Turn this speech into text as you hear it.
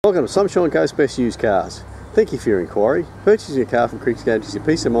Welcome to Sunshine Coast Best Used Cars. Thank you for your inquiry. Purchasing a car from Cricks gives you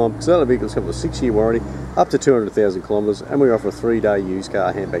peace of mind because all our vehicles come with a 6-year warranty up to 200,000 kilometres, and we offer a 3-day used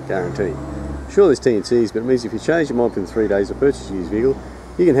car handback guarantee. Sure, there's T&Cs, but it means if you change your mind within 3 days of purchasing a used vehicle,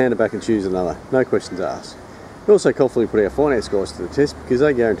 you can hand it back and choose another. No questions asked. We also confidently put our finance guys to the test because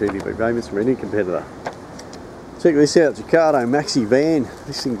they guarantee to beat payments from any competitor. Check this out, Ducato Maxi van.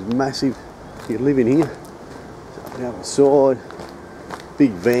 This thing's massive. You can live in here. Out the side.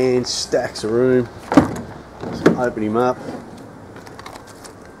 Big van, stacks of room. Let's open him up.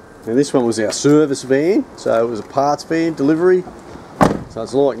 And this one was our service van, so it was a parts van delivery. So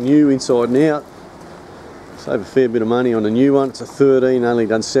it's like new inside and out. Save a fair bit of money on a new one. It's a 13, only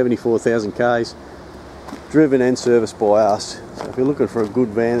done 74,000 Ks. Driven and serviced by us. So if you're looking for a good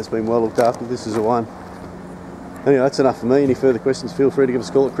van that's been well looked after, this is the one. Anyway, that's enough for me. Any further questions, feel free to give us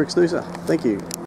a call at Cricks. Thank you.